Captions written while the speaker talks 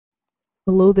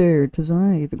Hello there, 'tis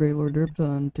I, the Great Lord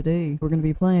Derpta, and today we're gonna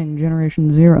be playing Generation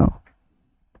Zero.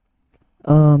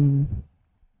 Um,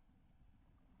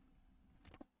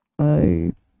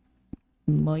 I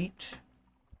might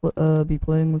be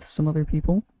playing with some other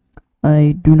people.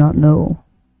 I do not know.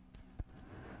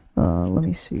 Let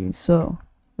me see. So,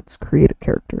 let's create a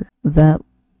character. That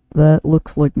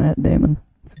looks like Matt Damon.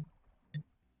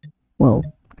 Well,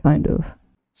 kind of.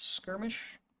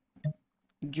 Skirmish?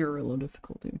 Guerrilla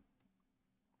difficulty.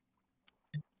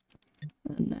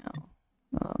 And now,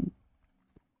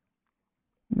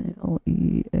 male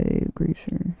EA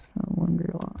greaser, so one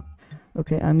guerrilla.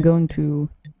 Okay, I'm going to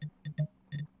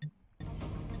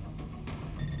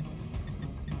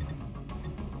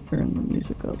turn the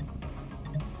music up.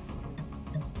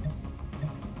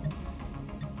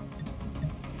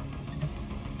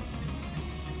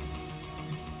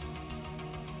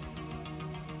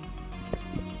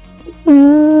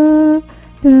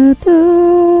 Da, da.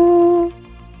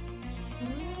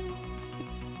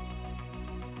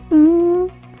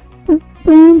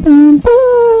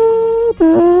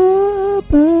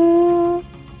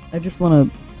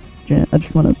 I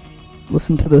just wanna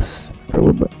listen to this for a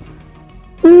little bit.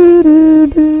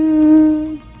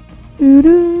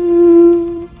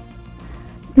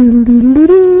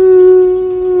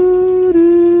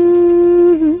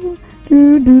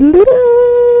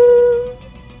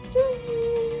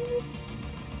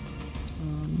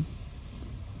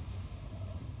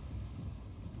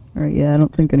 Alright, yeah, I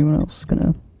don't think anyone else is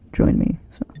gonna join me,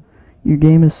 so. Your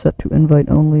game is set to invite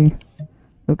only.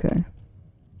 Okay.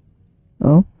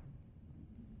 Oh?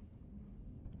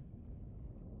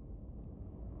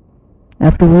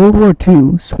 After World War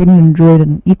II, Sweden enjoyed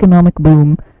an economic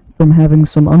boom from having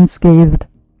come unscathed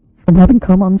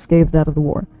out of the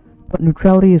war. But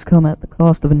neutrality has come at the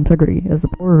cost of integrity, as the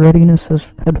poor readiness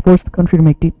had forced the country to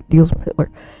make deals with Hitler.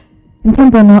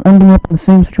 Intent on not ending up in the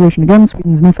same situation again,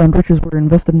 Sweden's newfound riches were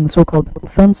invested in the so-called total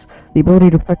defense, the ability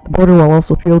to protect the border while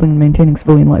also shielding and maintaining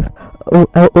civilian life.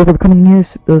 Over the coming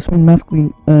years, Sweden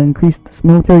massively increased its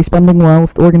military spending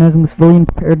whilst organizing the civilian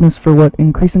preparedness for what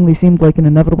increasingly seemed like an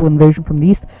inevitable invasion from the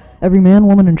east. Every man,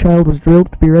 woman, and child was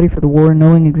drilled to be ready for the war,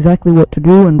 knowing exactly what to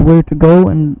do and where to go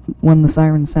and when the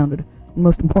sirens sounded. And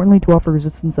most importantly, to offer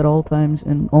resistance at all times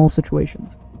in all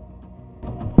situations.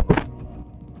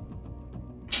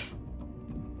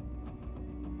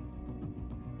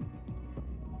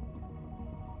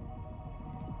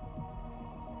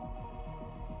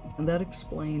 And that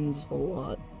explains a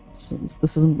lot, since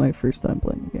this isn't my first time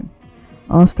playing the game.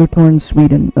 Ostertorn,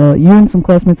 Sweden. You and some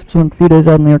classmates have spent a few days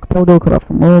out in the archipelago, cut off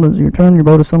from world. As you return, your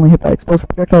boat is suddenly hit by explosive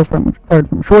projectiles fired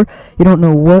from shore. You don't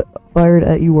know what fired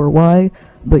at you or why,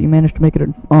 but you managed to make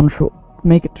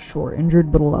it to shore,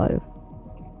 injured but alive.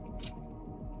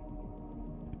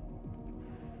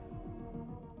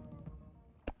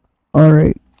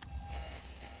 Alright.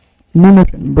 New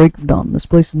mission, Break of Dawn. This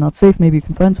place is not safe. Maybe you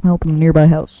can find some help in a nearby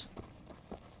house.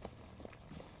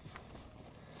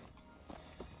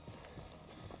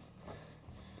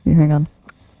 Here, hang on.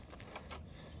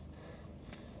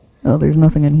 Oh, there's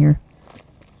nothing in here.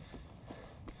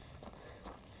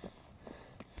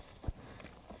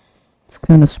 It's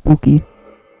kind of spooky.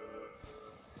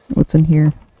 What's in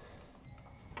here?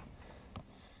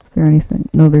 Is there anything?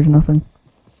 No, there's nothing.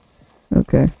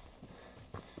 Okay.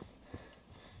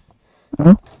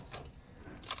 Oh?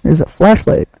 There's a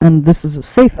flashlight, and this is a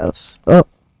safe house. Oh.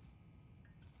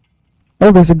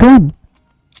 Oh, there's a gun!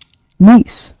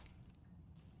 Nice.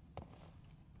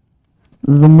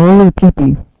 The molar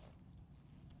peepee.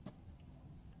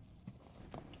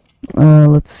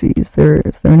 Let's see, is there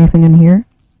anything in here?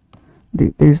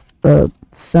 There's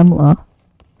semla.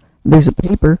 There's a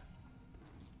paper.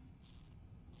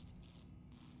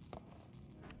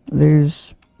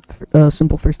 There's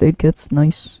simple first aid kits,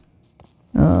 nice.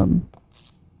 There's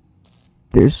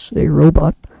a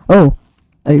robot. Oh,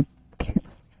 I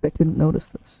didn't notice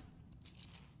this.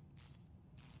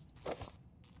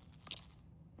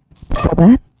 All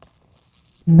that?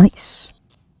 Nice.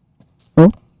 Oh.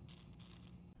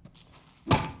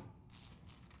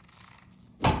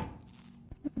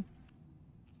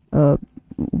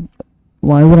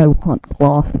 Why would I want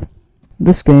cloth?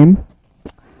 This game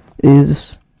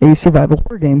is a survival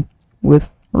horror game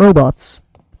with robots.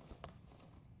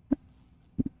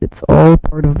 It's all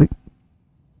part of the...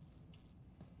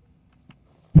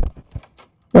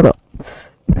 Shut up.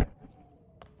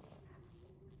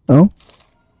 Oh?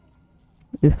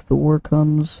 If the war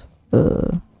comes,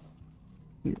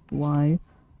 why?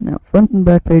 Now, front and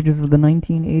back pages of the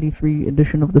 1983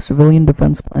 edition of the Civilian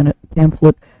Defense Planet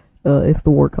pamphlet, If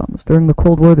the War Comes. During the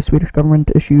Cold War, the Swedish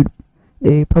government issued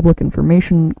a public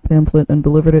information pamphlet and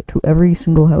delivered it to every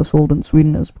single household in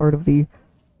Sweden as part of the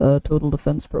Total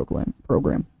Defense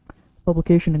program. The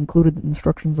publication included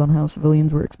instructions on how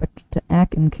civilians were expected to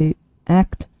act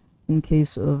in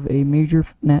case of a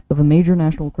major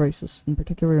national crisis, in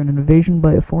particular an invasion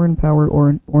by a foreign power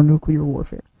or nuclear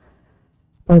warfare.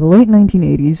 By the late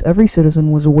 1980s, every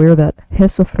citizen was aware that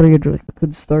Hesse Friedrich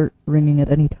could start ringing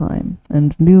at any time,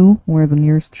 and knew where the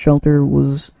nearest shelter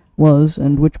was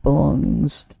and which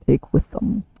belongings to take with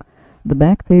them. The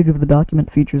back page of the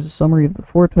document features a summary of the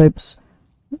 4 types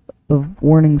of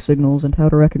warning signals and how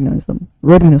to recognize them.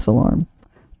 Readiness alarm.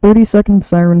 30-second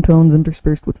siren tones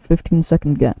interspersed with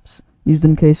 15-second gaps, used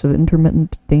in case of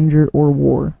intermittent danger or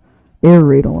war. Air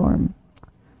raid alarm.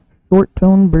 Short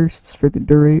tone bursts for the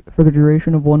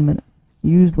duration of 1 minute,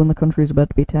 used when the country is about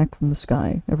to be attacked from the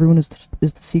sky. Everyone is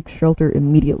to seek shelter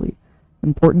immediately.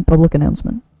 Important public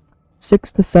announcement.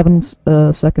 6 to 7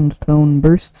 second tone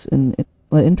bursts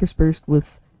interspersed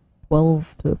with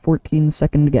 12 to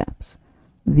 14-second gaps.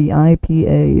 The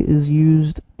IPA is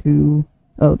used to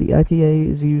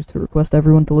request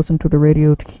everyone to listen to the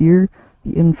radio to hear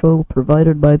the info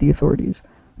provided by the authorities.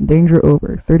 Danger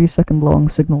over. 30-second long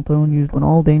signal tone used when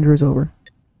all danger is over.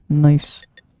 Nice.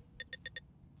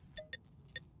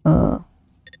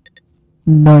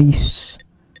 Nice.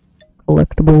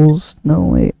 Collectibles. No,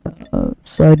 wait.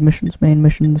 Side missions, main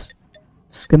missions.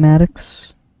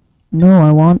 Schematics. No,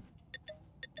 I want,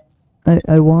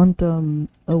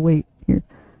 oh wait, here.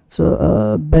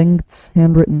 So, Bengt's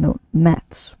handwritten note.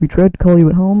 Mats. We tried to call you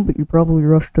at home, but you probably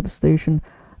rushed to the station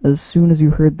as soon as you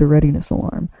heard the readiness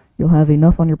alarm. You'll have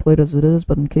enough on your plate as it is,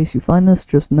 but in case you find this,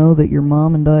 just know that your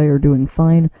mom and I are doing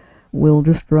fine. We'll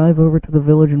just drive over to the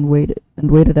village and wait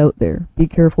it out there. Be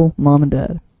careful, Mom and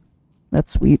Dad.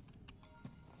 That's sweet.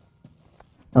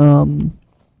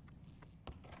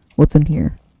 What's in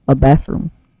here? A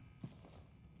bathroom.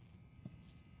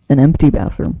 An empty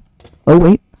bathroom. Oh,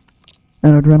 wait.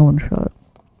 An adrenaline shot.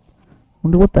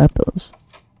 Wonder what that does.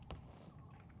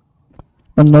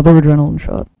 Another adrenaline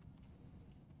shot.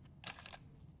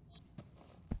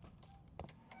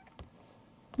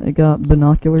 I got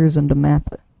binoculars and a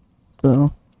map.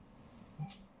 So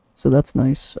that's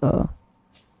nice.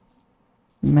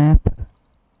 Map.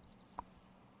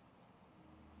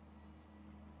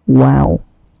 Wow.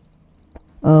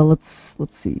 Let's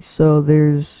see. So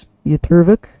there's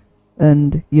Yturvik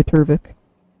and Yturvik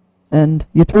and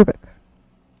Yturvik.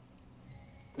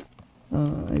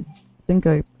 I think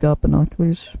I got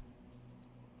binoculars.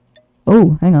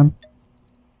 Oh, hang on.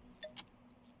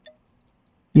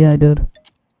 Yeah, I did.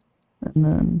 And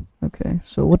then, okay,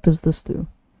 so what does this do?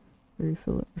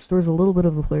 Refill it. Restores a little bit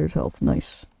of the player's health.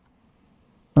 Nice.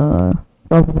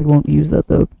 Probably won't use that,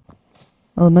 though.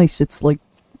 Oh, nice, it's like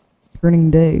turning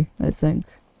day, I think.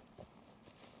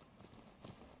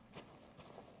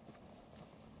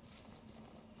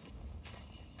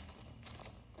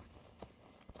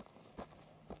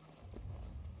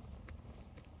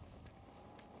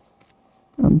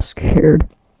 I'm scared.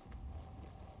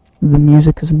 The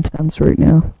music is intense right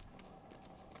now.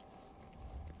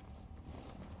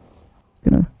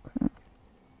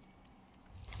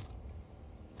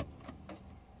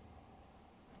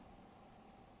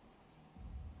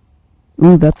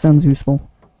 Ooh, that sounds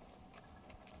useful.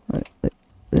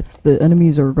 If the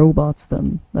enemies are robots,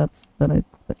 then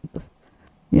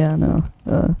yeah, no.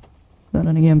 Then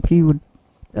an EMP would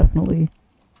definitely,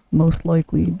 most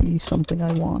likely, be something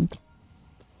I want.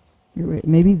 You're right.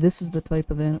 Maybe this is the type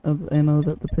of ammo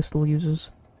that the pistol uses.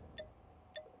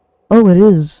 Oh, it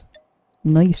is.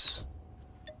 Nice.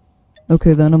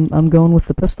 Okay, then I'm going with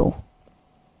the pistol.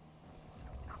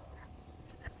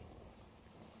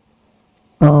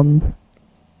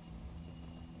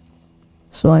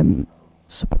 So I'm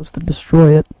supposed to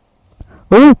destroy it.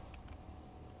 Oh!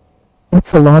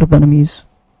 That's a lot of enemies.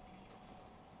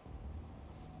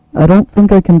 I don't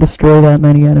think I can destroy that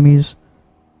many enemies.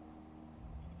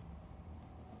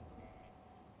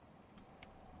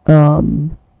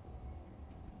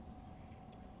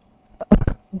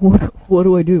 What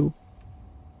do I do?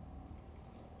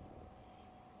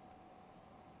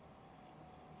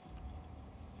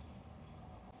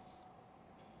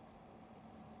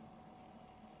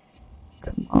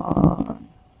 Come on.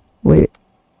 Wait.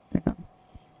 Hang on.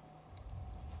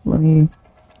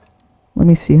 Let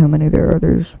me see how many there are.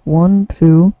 There's 1,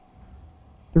 2,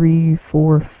 3,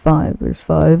 4, 5. There's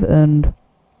 5, and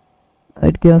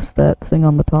I'd guess that thing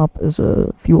on the top is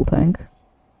a fuel tank.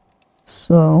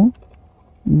 So,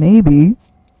 maybe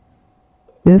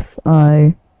if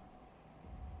I...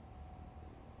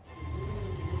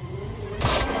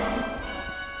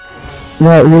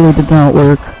 That really did not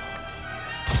work.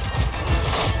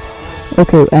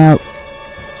 Okay,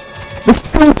 this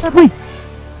is going badly!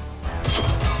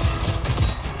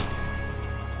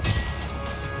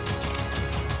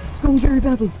 It's going very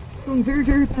badly. It's going very,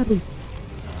 very badly.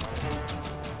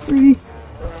 3.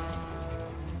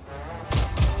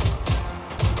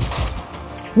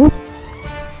 Whoop.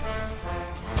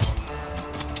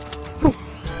 Oh.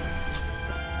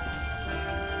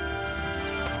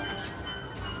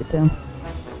 Get down.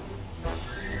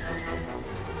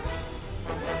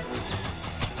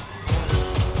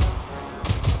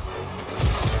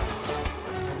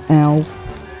 Ow.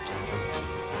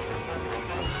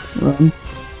 Run.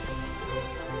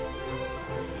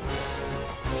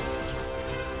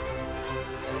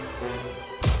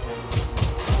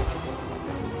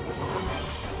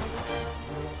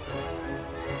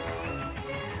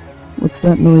 What's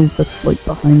that noise that's like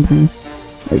behind me?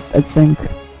 I think. Is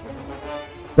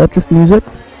that just music?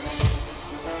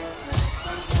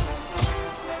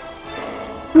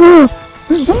 What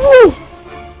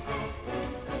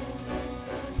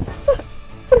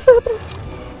is happening?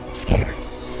 I'm scared.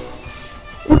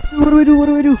 What do I do? What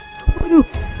do I do? What do I do?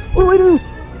 What do I do?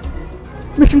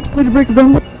 Mission completed, break of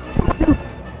dawn. What do I do?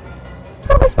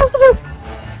 What am I supposed to do?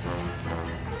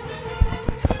 What am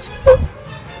I supposed to do?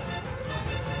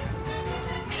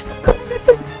 He's still coming, I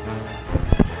think.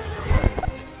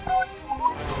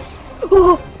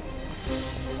 Oh!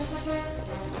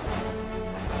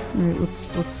 Alright,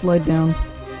 let's slide down.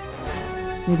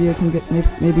 Maybe I can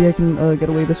get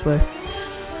away this way.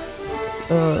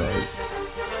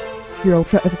 Here, I'll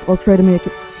try to make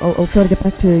it. I'll try to get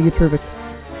back to Yturvik.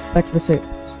 Back to the safe.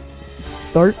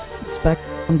 Start.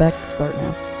 I'm back to start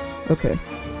now. Okay.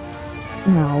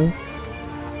 Now.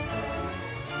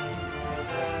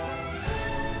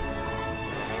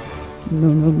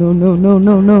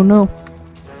 No.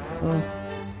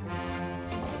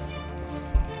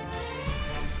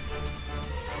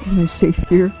 Am I safe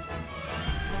here?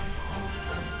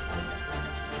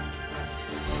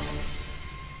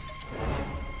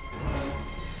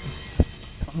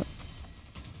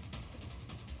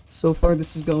 So far,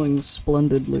 this is going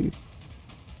splendidly.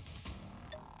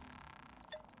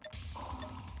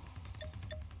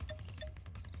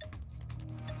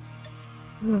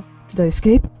 Did I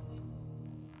escape?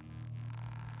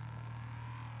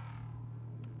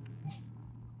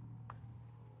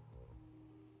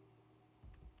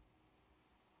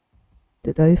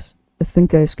 Did I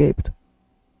think I escaped.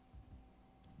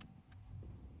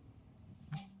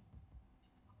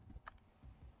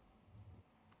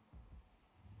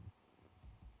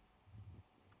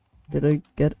 Did I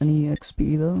get any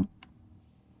XP though?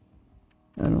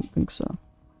 I don't think so.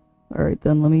 Alright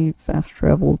then, let me fast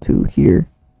travel to here.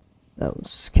 That was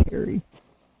scary.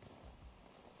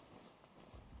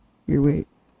 Here, wait,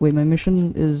 my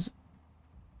mission is...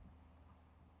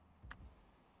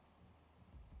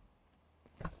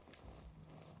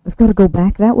 I've gotta go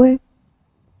back that way?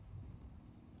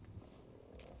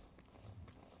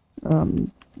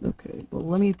 Okay, well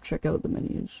let me check out the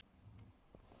menus.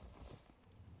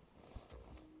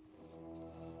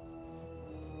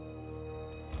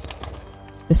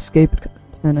 Escaped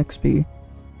 10 XP.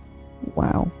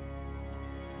 Wow.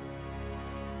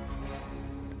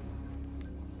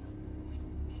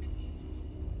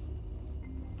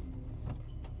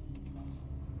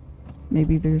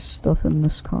 Maybe there's stuff in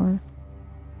this car?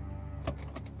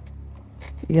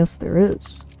 Yes, there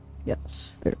is.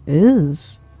 Yes, there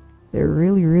is. There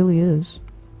really, really is.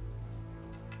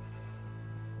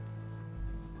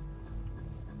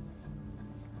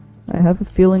 I have a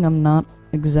feeling I'm not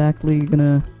exactly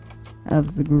gonna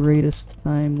have the greatest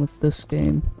time with this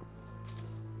game.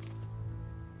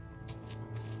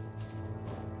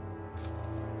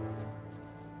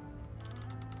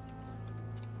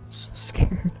 So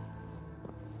scared.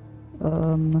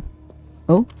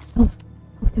 Oh, health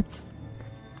kits.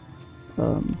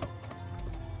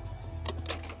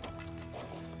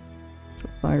 It's a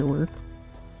firework.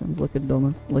 Sounds like a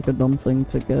dumb thing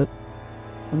to get.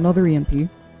 Another EMP.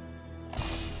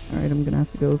 Alright, I'm gonna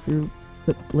have to go through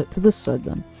to this side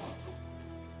then.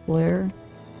 Flare.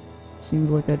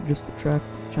 Seems like I'd just attract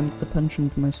attention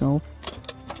to myself.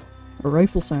 A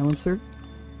rifle silencer.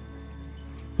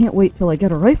 Can't wait till I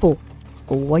get a rifle!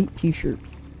 A white t-shirt.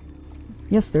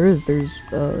 Yes, there is. There's,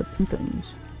 2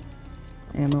 things.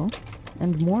 Ammo.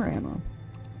 And more ammo.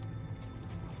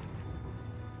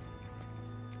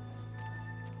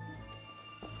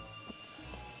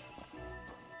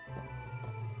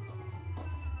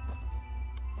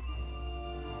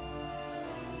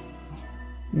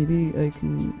 Maybe I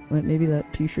can... Maybe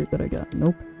that t-shirt that I got.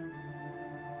 Nope.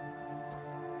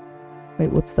 Wait,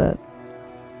 what's that?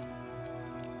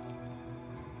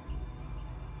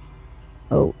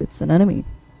 Oh, it's an enemy.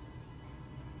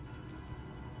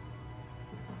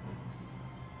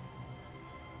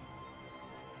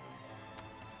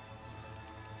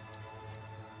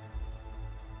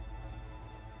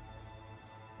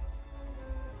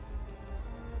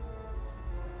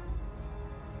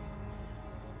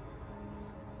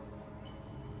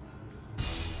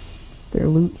 Is there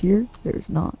loot here? There's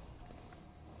not.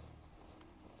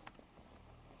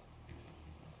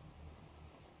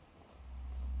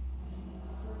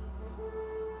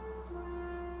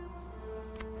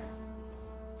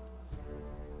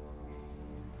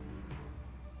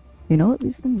 You know what?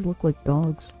 These things look like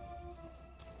dogs.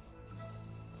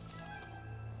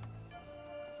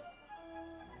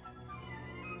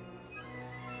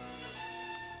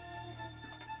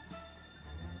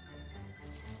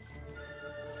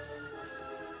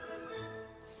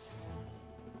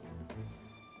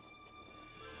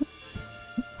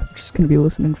 I'm just gonna be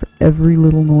listening for every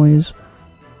little noise.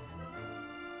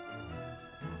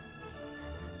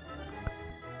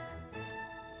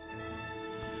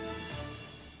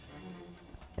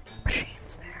 There's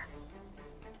machines there.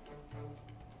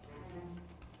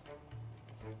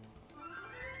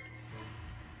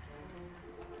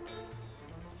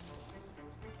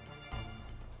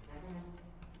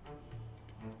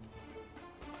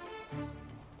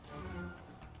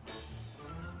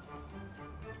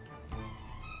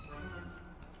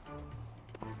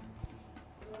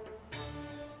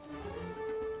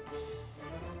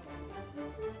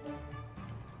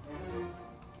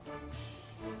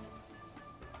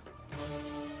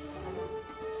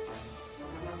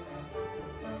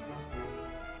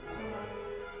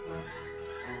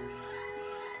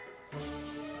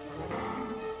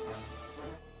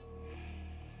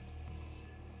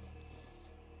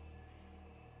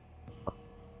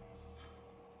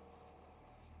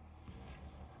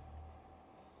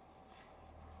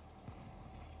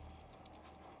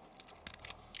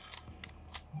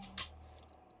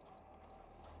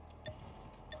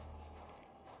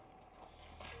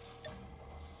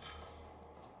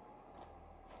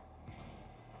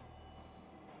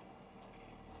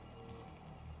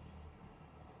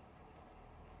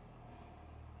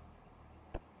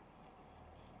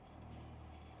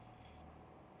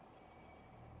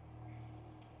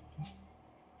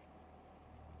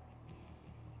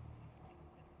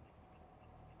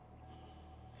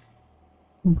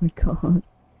 Oh my god.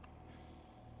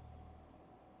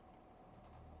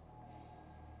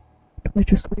 Do I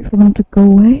just wait for them to go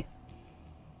away?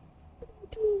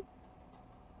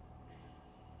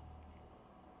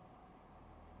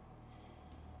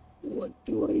 What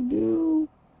do I do?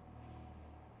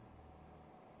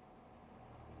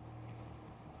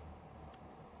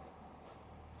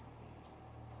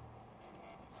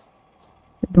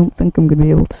 I don't think I'm gonna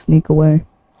be able to sneak away.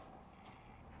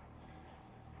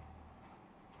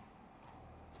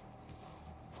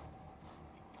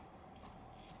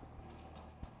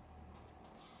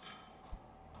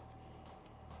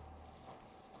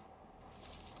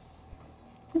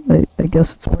 I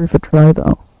guess it's worth a try,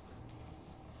 though.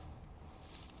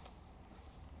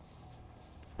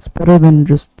 It's better than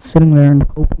just sitting there and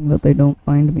hoping that they don't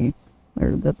find me,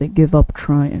 or that they give up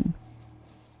trying.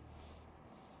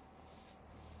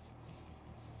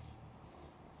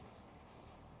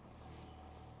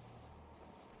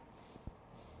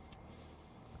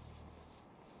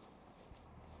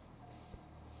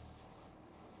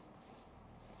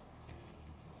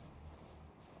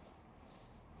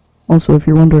 Also, if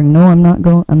you're wondering, no, I'm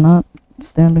not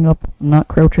standing up, I'm not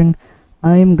crouching.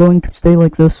 I'm going to stay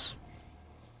like this.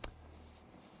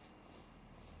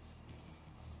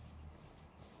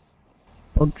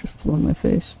 Bug just flew in my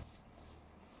face.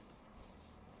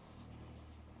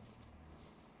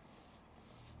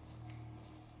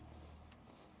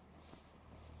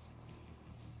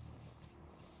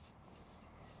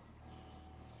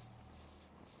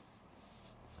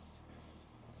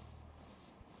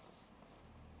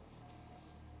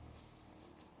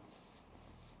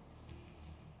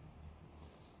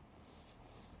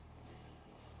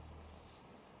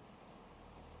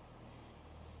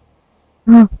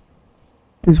 Ah.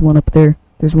 There's one up there.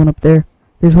 There's one up there.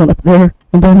 There's one up there.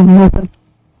 And down in the open.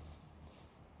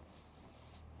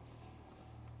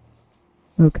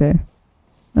 Okay.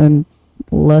 I'm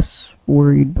less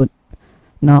worried, but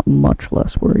not much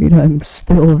less worried. I'm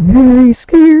still very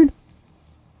scared.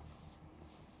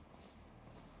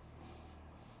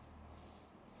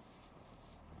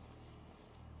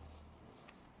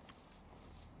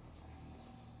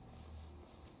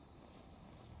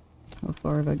 How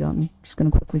far have I gotten? Just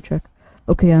gonna quickly check.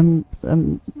 Okay, I'm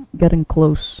getting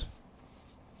close.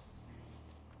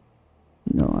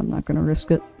 No, I'm not gonna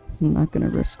risk it. I'm not gonna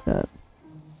risk that.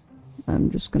 I'm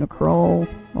just gonna crawl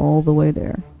all the way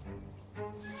there.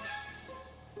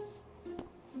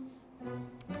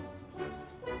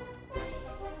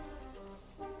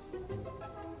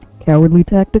 Cowardly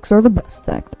tactics are the best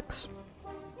tactics.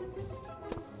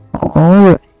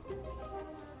 Alright.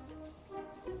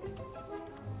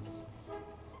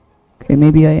 Okay,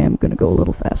 maybe I am gonna go a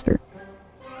little faster.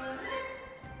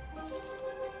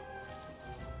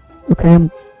 Okay,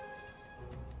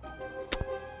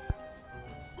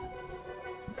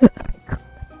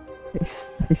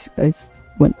 I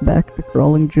went back to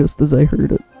crawling just as I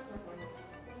heard it.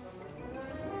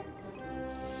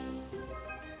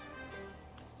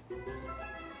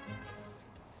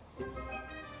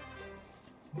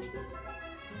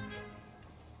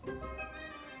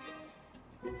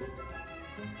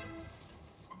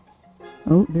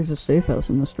 Oh, there's a safe house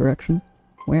in this direction.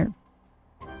 Where?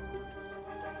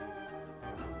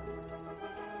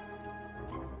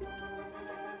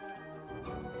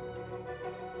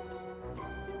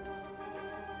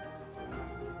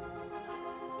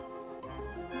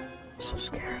 So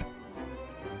scared.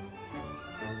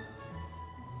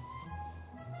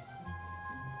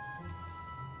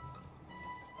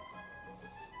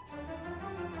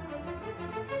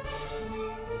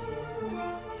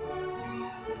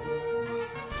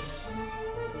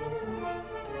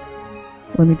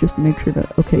 Let me just make sure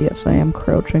that... Okay, yes, I am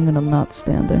crouching and I'm not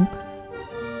standing.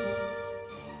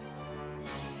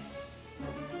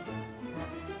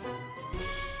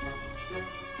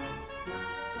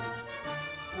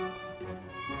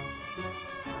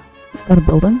 Is that a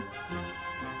building?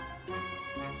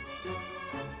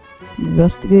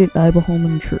 Investigate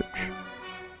Ibeholman Church.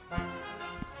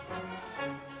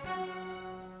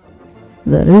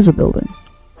 That is a building.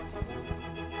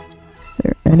 Is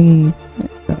there anything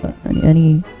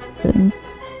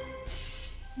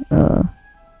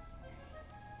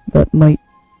that might,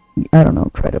 I don't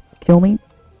know, try to kill me?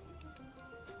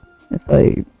 If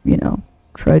I, you know,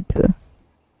 tried to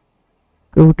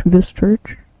go to this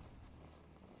church?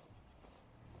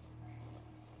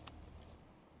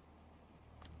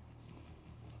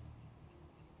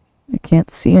 I can't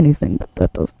see anything, but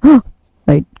that does.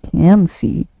 I can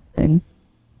see thing.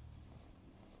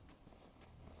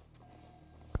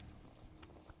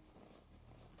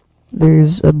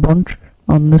 There's a bunch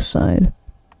on this side.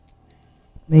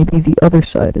 Maybe the other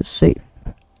side is safe.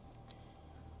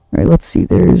 Alright, let's see.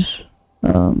 There's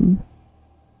 1,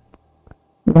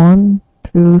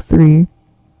 2, 3.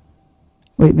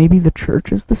 Wait, maybe the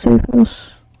church is the safe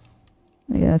house?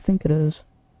 Yeah, I think it is.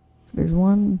 So there's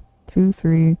 1, 2,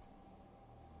 3.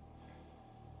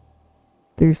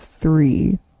 There's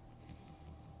 3.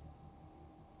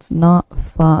 It's not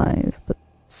 5, but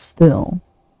still.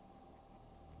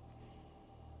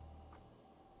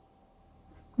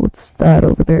 What's that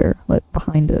over there, like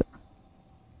behind it?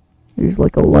 There's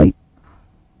like a light.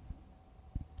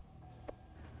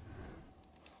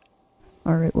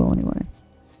 Alright, well anyway.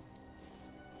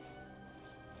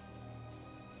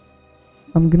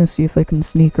 I'm gonna see if I can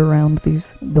sneak around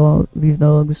these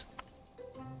dogs.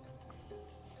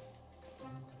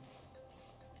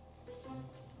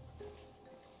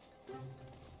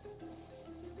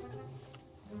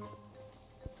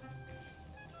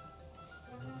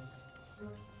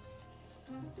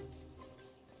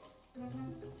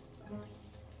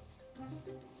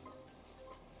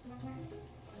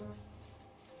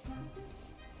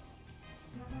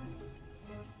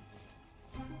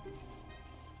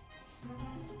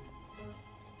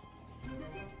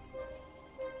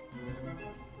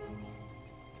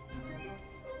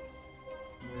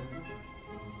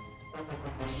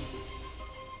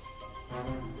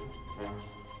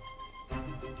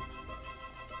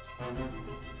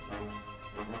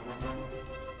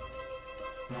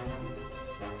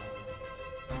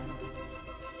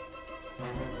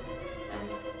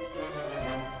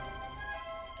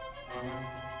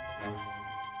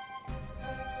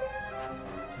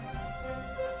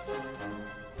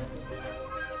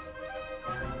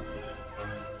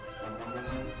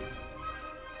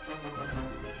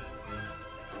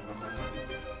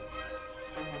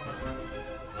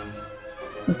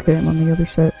 Okay, I'm on the other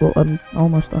side. Well, I'm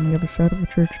almost on the other side of the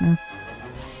church now.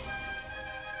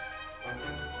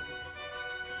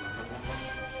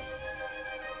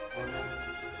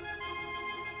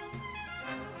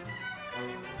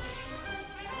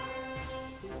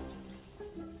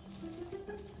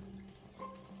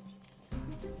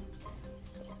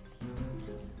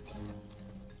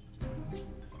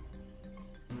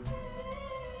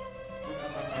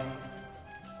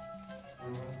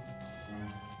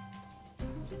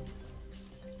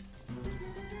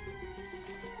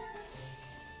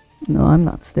 No, I'm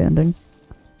not standing.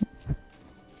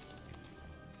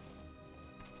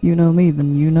 You know me,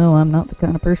 then you know I'm not the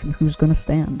kind of person who's gonna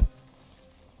stand.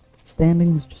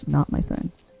 Standing is just not my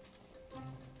thing.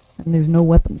 And there's no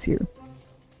weapons here.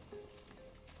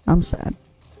 I'm sad.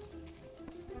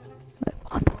 I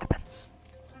want weapons.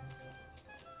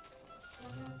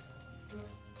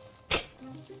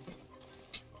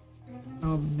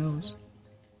 Oh, the nose.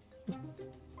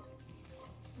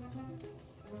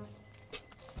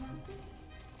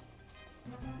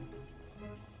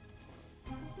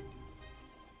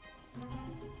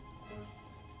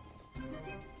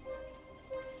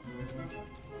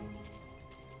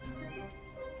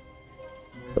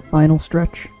 The final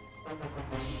stretch.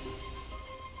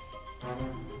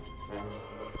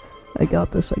 I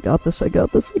got this, I got this, I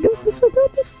got this, I got this, I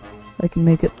got this. I can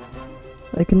make it.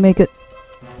 I can make it.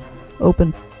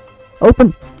 Open.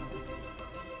 Open!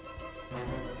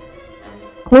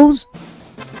 Close!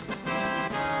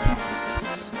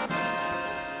 Yes!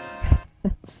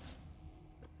 Yes.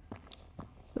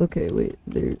 Okay, wait,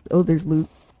 there. Oh, there's loot.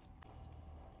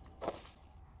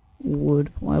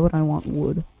 Wood. Why would I want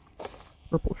wood?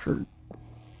 Purple shirt.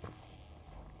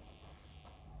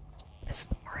 This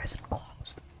door isn't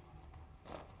closed.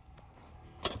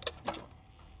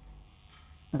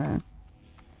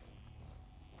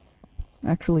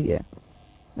 Actually, yeah.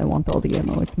 I want all the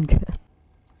ammo I can get.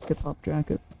 Hip-hop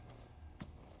jacket.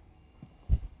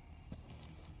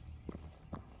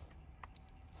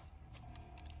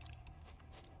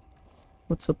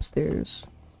 What's upstairs?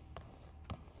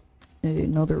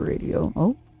 Another radio.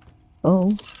 Oh.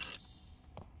 Oh.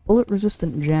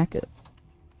 Bullet-resistant jacket.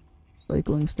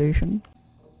 Cycling station.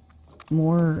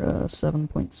 More,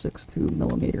 7.62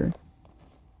 millimeter.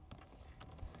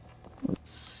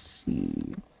 Let's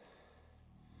see.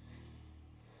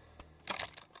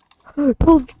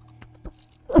 12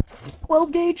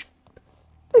 gauge!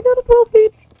 I got a 12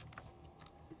 gauge!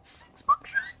 6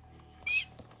 buckshot!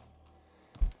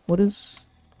 What is...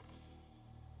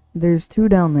 There's 2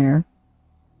 down there.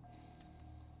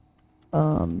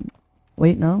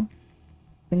 Wait, no?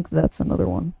 I think that's another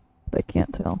one, but I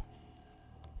can't tell.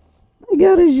 I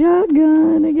got a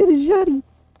shotgun! I got a shotty!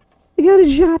 I got a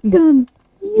shotgun!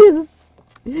 Yes!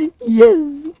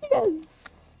 Yes! Yes!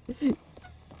 Yes!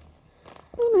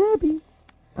 I'm happy.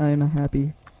 I'm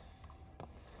happy.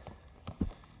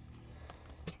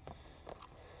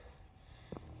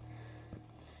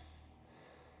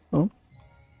 Oh?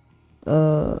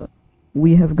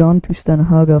 We have gone to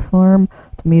Stenhaga Farm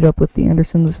to meet up with the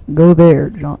Andersons. Go there,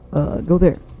 go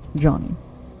there, Johnny.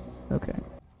 Okay.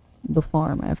 The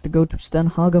farm. I have to go to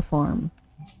Stenhaga Farm.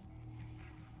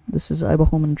 This is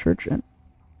Ibeholmen Church, and...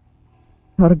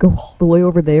 How to go all the way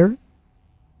over there?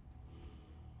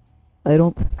 I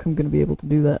don't think I'm gonna be able to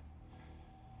do that.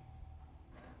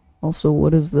 Also,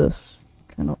 what is this?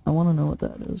 I wanna know what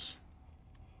that is.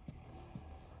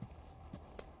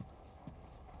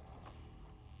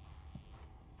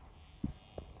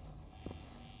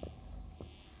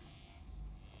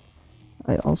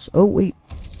 Oh wait,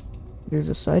 there's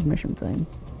a side mission thing.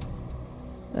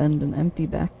 And an empty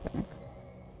backpack.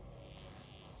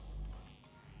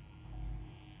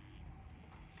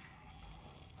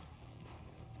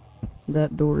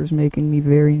 That door is making me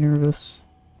very nervous.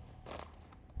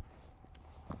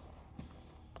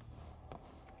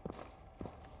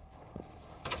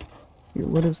 Here,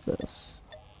 what is this?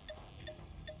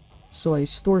 So I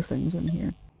store things in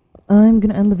here. I'm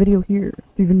gonna end the video here.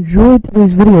 If you've enjoyed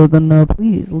today's video, then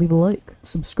please leave a like.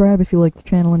 Subscribe if you like the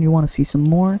channel and you want to see some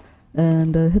more.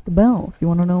 And hit the bell if you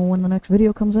want to know when the next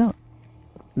video comes out.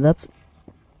 That's...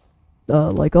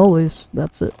 like always,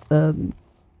 that's it.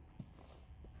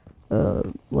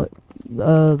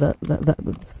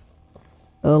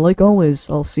 Like always,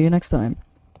 I'll see you next time.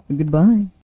 Goodbye.